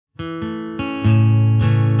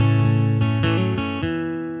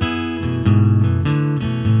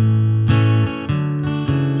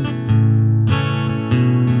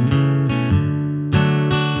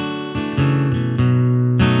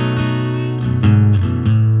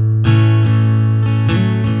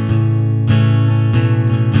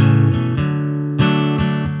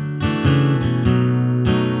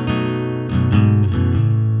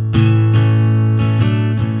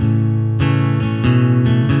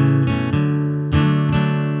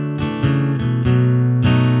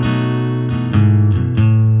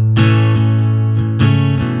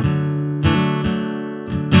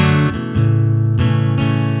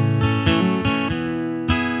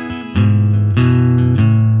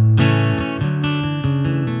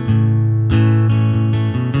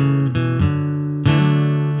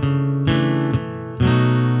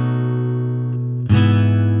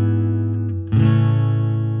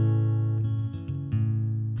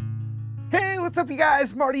what's up, you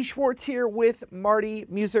guys? Marty Schwartz here with Marty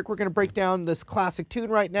Music. We're going to break down this classic tune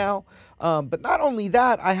right now. But not only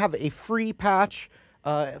that, I have a free patch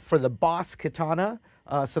for the Boss Katana.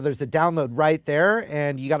 So there's a download right there,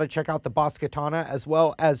 and you got to check out the Boss Katana, as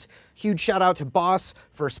well as huge shout out to Boss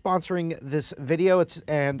for sponsoring this video.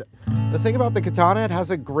 And the thing about the Katana, it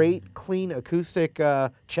has a great clean acoustic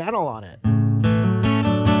channel on it.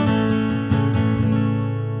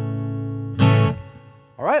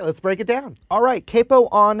 All right, let's break it down. All right, capo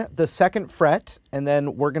on the 2nd fret, and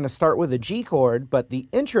then we're gonna start with a G chord, but the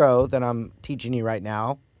intro that I'm teaching you right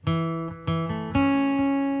now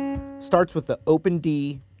starts with the open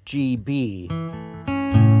D, G, B,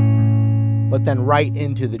 but then right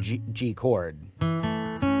into the G chord.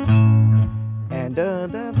 And da,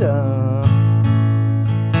 da, da.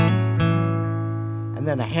 And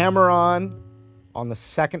then a hammer on the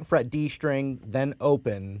 2nd fret D string, then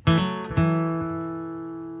open,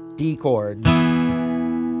 D chord, and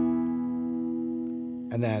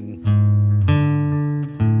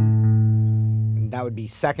that would be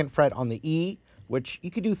 2nd fret on the E, which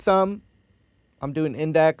you could do thumb. I'm doing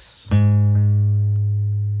index.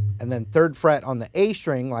 And then 3rd fret on the A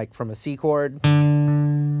string, like from a C chord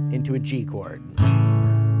into a G chord.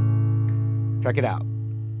 Check it out.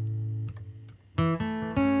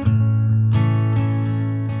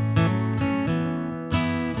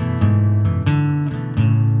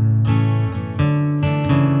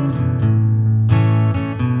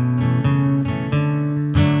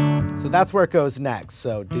 That's where it goes next.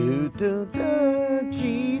 So do do do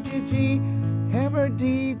G G G, hammer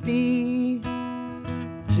D D,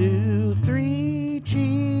 2 3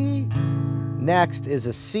 G. Next is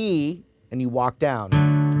a C, and you walk down.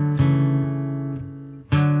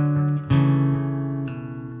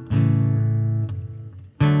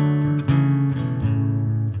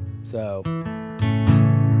 So.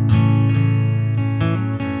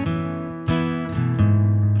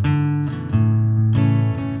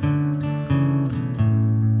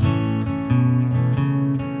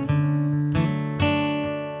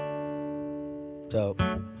 So,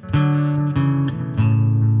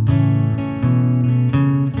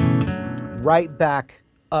 right back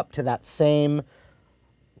up to that same,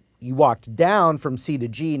 you walked down from C to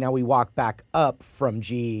G, now we walk back up from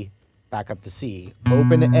G, back up to C.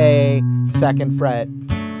 Open A, 2nd fret,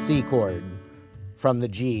 C chord, from the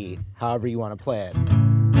G, however you want to play it.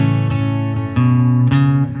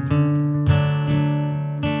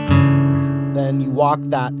 Then you walk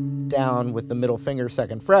that down with the middle finger,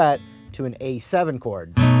 2nd fret, to an A7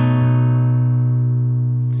 chord.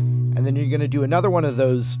 And then you're going to do another one of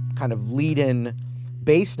those kind of lead-in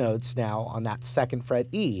bass notes now on that 2nd fret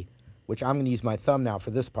E, which I'm going to use my thumb now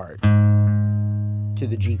for this part, to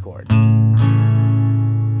the G chord.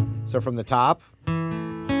 So from the top,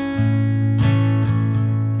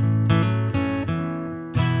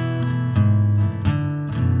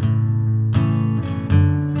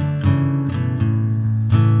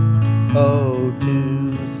 O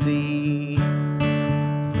to C,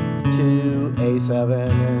 to A7,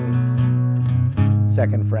 and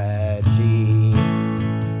 2nd fret G.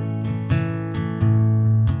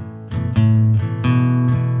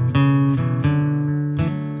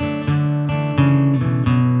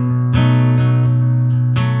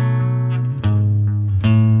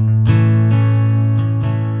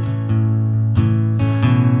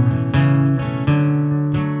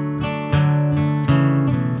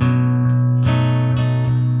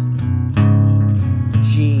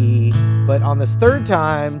 But on this 3rd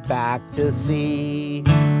time, back to C,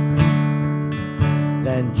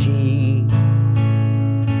 then G,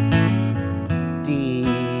 D,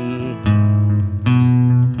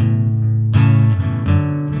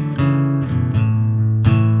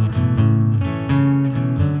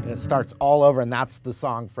 and it starts all over, and that's the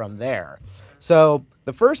song from there. So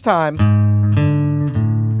the first time,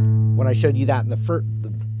 when I showed you that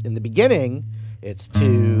in the beginning, it's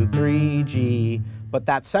 2 3 G. But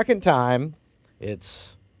that 2nd time,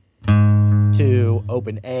 it's 2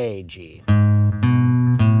 open A, G.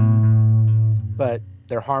 But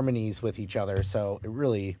they're harmonies with each other, so it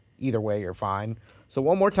really, either way, you're fine. So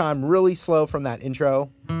one more time, really slow from that intro.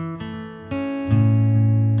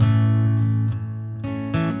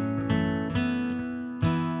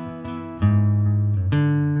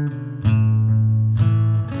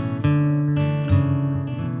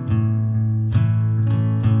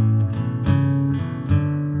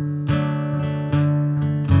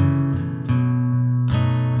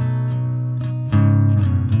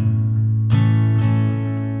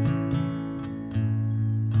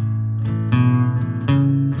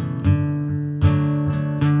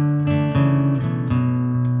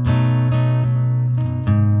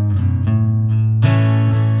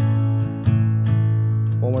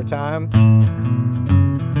 time.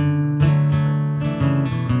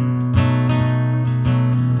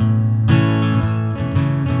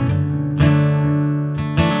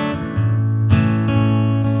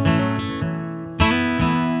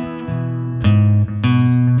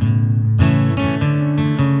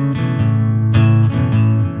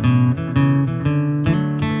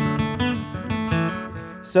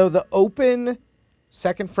 So the open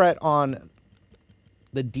second fret on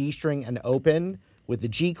the D string and open with the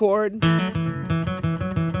G chord,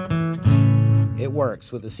 it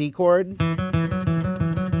works with the C chord and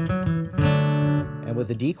with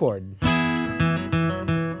the D chord.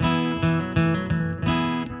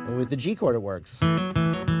 And with the G chord it works.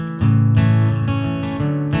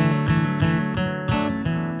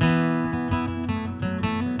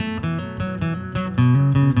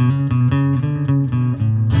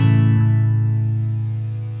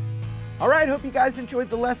 All right, hope you guys enjoyed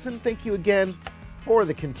the lesson. Thank you again for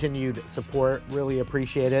the continued support. Really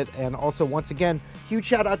appreciate it. And also, once again, huge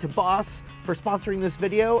shout out to Boss for sponsoring this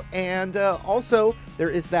video. And also,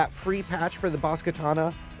 there is that free patch for the Boss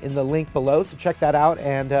Katana in the link below. So check that out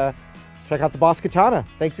and check out the Boss Katana.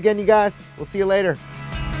 Thanks again, you guys. We'll see you later.